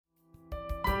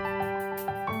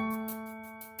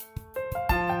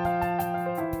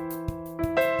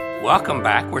Welcome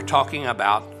back. We're talking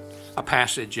about a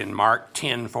passage in Mark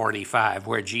 10:45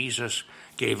 where Jesus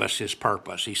gave us his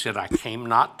purpose. He said, I came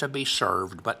not to be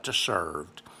served, but to serve,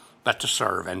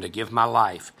 and to give my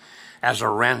life as a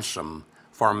ransom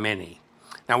for many.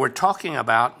 Now we're talking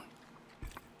about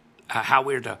how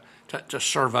we're to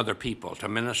serve other people, to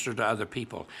minister to other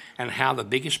people, and how the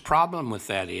biggest problem with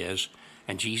that is,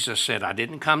 and Jesus said, I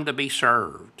didn't come to be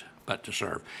served, but to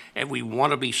serve. And we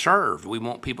want to be served. We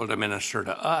want people to minister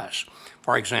to us.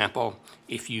 For example,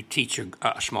 if you teach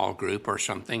a small group or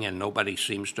something and nobody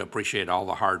seems to appreciate all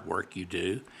the hard work you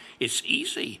do, it's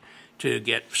easy to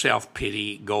get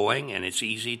self-pity going, and it's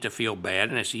easy to feel bad,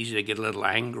 and it's easy to get a little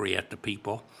angry at the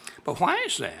people. But why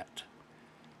is that?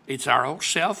 It's our old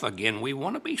self again. We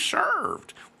want to be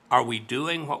served. Are we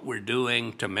doing what we're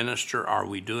doing to minister? Are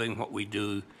we doing what we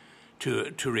do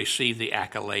to receive the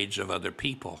accolades of other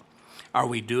people? Are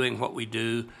we doing what we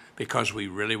do because we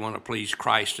really want to please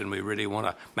Christ and we really want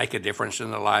to make a difference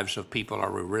in the lives of people,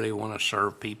 or we really want to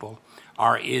serve people?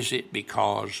 Or is it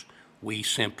because we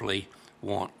simply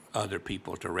want other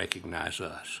people to recognize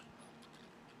us?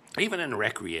 Even in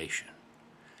recreation,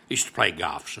 I used to play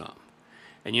golf some.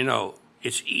 And you know,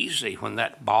 it's easy when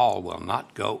that ball will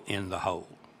not go in the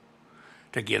hole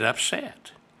to get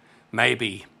upset.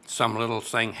 Maybe some little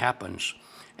thing happens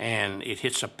and it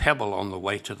hits a pebble on the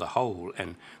way to the hole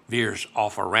and veers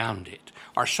off around it,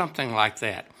 or something like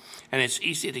that. And it's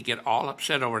easy to get all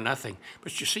upset over nothing.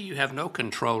 But you see, you have no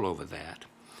control over that.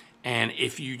 And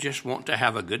if you just want to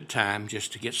have a good time,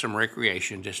 just to get some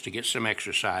recreation, just to get some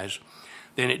exercise,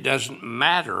 then it doesn't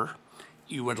matter.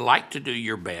 You would like to do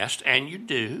your best, and you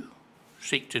do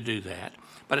seek to do that.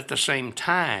 But at the same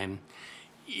time,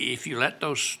 if you let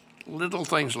those little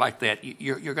things like that,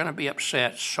 you're going to be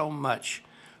upset so much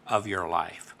of your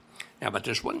life. Now, but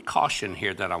there's one caution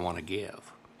here that I want to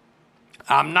give.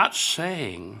 I'm not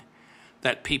saying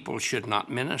that people should not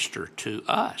minister to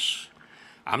us.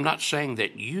 I'm not saying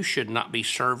that you should not be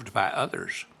served by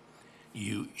others.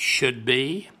 You should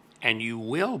be, and you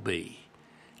will be.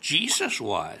 Jesus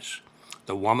was.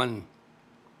 The woman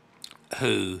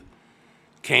who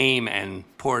came and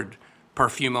poured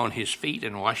perfume on his feet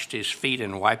and washed his feet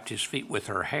and wiped his feet with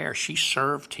her hair, she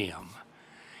served him.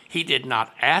 He did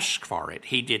not ask for it.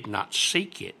 He did not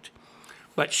seek it.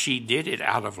 But she did it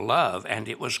out of love, and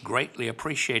it was greatly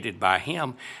appreciated by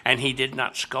him, and he did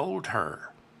not scold her.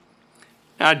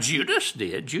 Now, Judas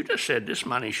did. Judas said this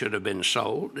money should have been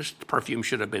sold, this perfume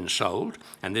should have been sold,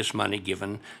 and this money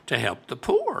given to help the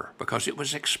poor, because it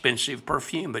was expensive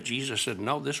perfume. But Jesus said,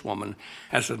 no, this woman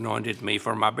has anointed me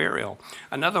for my burial.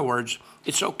 In other words,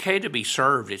 it's okay to be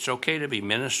served, it's okay to be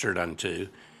ministered unto,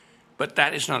 but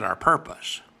that is not our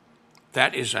purpose.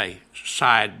 That is a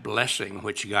side blessing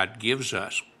which God gives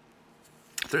us.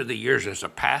 Through the years as a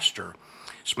pastor,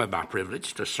 it's been my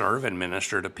privilege to serve and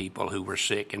minister to people who were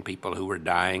sick and people who were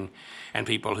dying and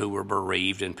people who were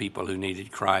bereaved and people who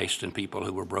needed Christ and people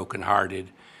who were brokenhearted.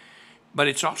 But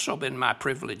it's also been my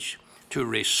privilege to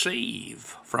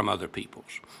receive from other people.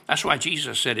 That's why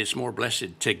Jesus said it's more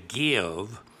blessed to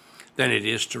give than it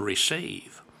is to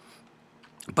receive.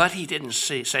 But he didn't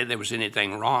say there was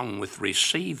anything wrong with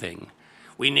receiving.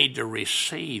 We need to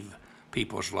receive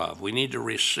people's love. We need to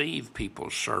receive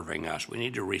people serving us. We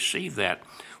need to receive that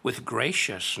with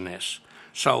graciousness.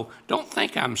 So don't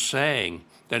think I'm saying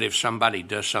that if somebody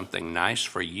does something nice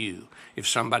for you, if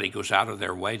somebody goes out of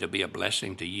their way to be a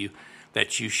blessing to you,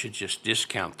 that you should just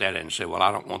discount that and say, well,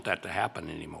 I don't want that to happen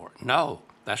anymore. No,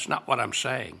 that's not what I'm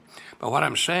saying. But what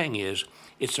I'm saying is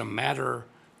it's a matter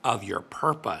of your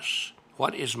purpose.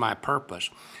 What is my purpose?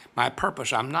 My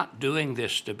purpose, I'm not doing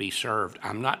this to be served.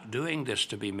 I'm not doing this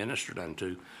to be ministered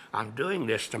unto. I'm doing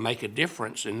this to make a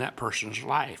difference in that person's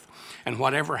life. And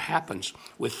whatever happens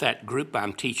with that group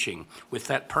I'm teaching, with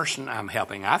that person I'm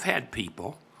helping, I've had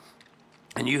people,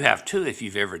 and you have too if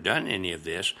you've ever done any of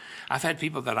this, I've had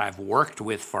people that I've worked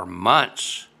with for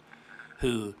months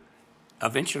who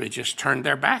eventually just turned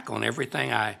their back on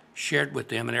everything I shared with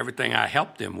them and everything I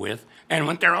helped them with and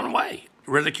went their own way,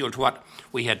 ridiculed what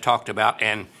we had talked about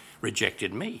and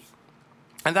rejected me.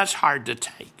 And that's hard to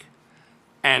take.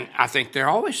 And I think there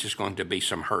always is going to be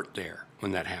some hurt there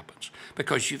when that happens,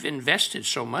 because you've invested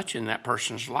so much in that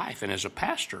person's life. And as a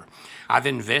pastor, I've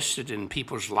invested in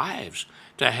people's lives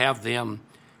to have them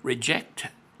reject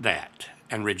that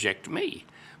and reject me.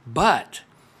 But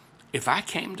if I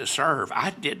came to serve, I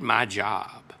did my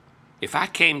job. If I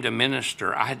came to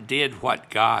minister, I did what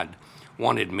God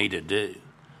wanted me to do.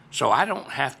 So I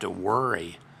don't have to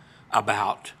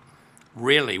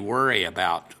really worry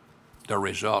about the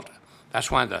result.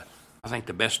 That's why I think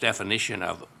the best definition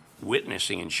of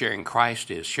witnessing and sharing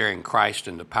Christ is sharing Christ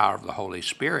in the power of the Holy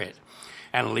Spirit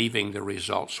and leaving the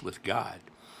results with God.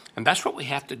 And that's what we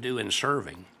have to do in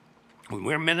serving. When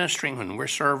we're ministering, when we're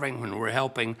serving, when we're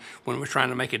helping, when we're trying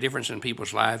to make a difference in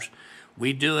people's lives,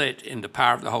 we do it in the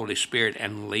power of the Holy Spirit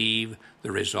and leave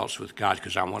the results with God.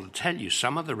 Because I want to tell you,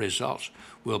 some of the results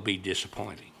will be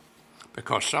disappointing.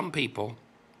 Because some people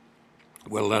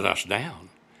will let us down.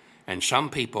 And some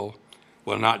people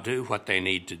will not do what they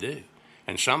need to do.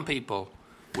 And some people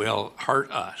will hurt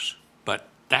us. But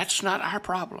that's not our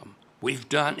problem.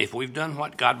 If we've done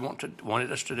what God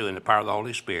wanted us to do in the power of the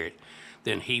Holy Spirit,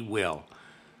 then He will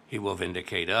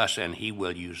vindicate us, and He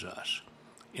will use us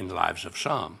in the lives of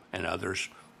some, and others,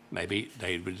 maybe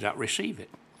they would not receive it.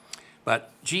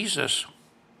 But Jesus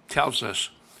tells us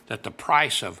that the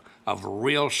price of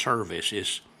real service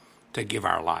is to give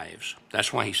our lives.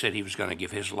 That's why He said He was going to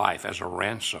give His life as a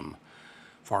ransom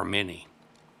for many.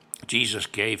 Jesus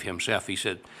gave Himself. He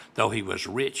said, though He was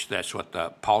rich, that's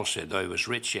what Paul said, though He was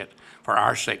rich, yet for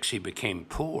our sakes He became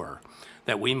poor,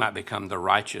 that we might become the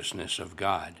righteousness of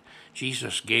God.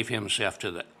 Jesus gave Himself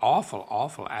to the awful,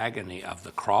 awful agony of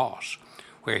the cross,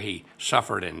 where He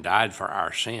suffered and died for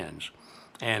our sins.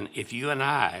 And if you and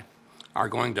I are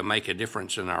going to make a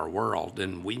difference in our world,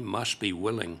 then we must be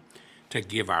willing to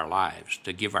give our lives,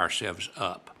 to give ourselves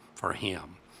up for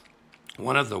Him.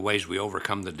 One of the ways we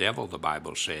overcome the devil, the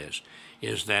Bible says,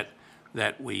 is that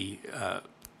we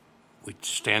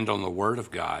stand on the Word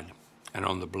of God and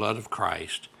on the blood of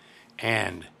Christ,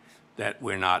 and that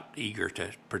we're not eager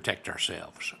to protect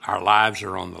ourselves. Our lives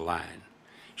are on the line.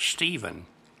 Stephen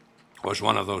was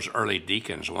one of those early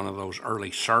deacons, one of those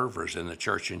early servers in the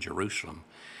church in Jerusalem,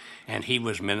 and he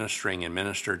was ministering and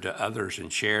ministered to others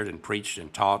and shared and preached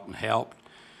and taught and helped.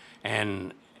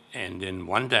 And then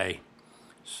one day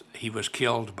he was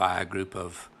killed by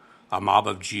a mob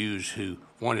of Jews who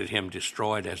wanted him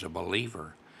destroyed as a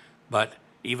believer. But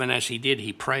even as he did,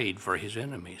 he prayed for his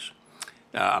enemies.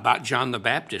 About John the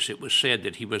Baptist, it was said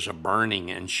that he was a burning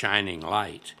and shining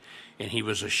light. And he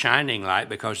was a shining light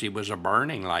because he was a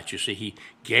burning light. You see, he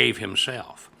gave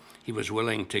himself. He was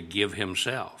willing to give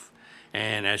himself.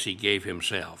 And as he gave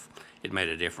himself, it made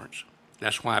a difference.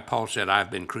 That's why Paul said,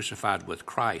 I've been crucified with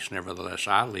Christ. Nevertheless,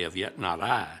 I live, yet not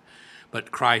I,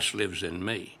 but Christ lives in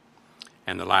me.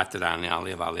 And the life that I now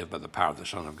live, I live by the power of the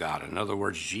Son of God. In other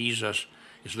words, Jesus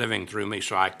is living through me,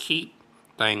 so I keep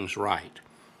things right.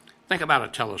 Think about a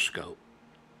telescope.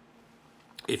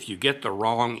 If you get the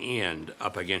wrong end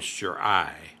up against your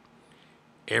eye,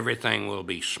 everything will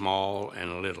be small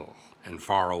and little and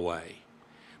far away.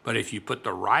 But if you put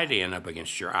the right end up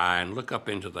against your eye and look up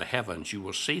into the heavens, you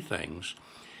will see things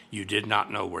you did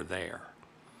not know were there.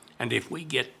 And if we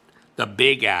get the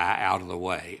big eye out of the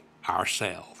way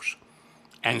ourselves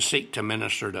and seek to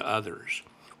minister to others,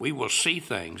 we will see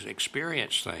things,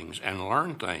 experience things, and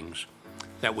learn things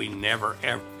that we never,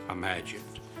 ever imagined.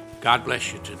 God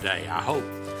bless you today. I hope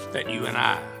that you and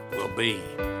I will be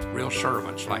real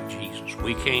servants like Jesus.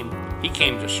 He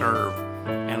came to serve,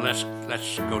 and let's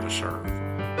go to serve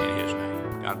in His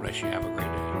name. God bless you. Have a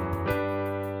great day.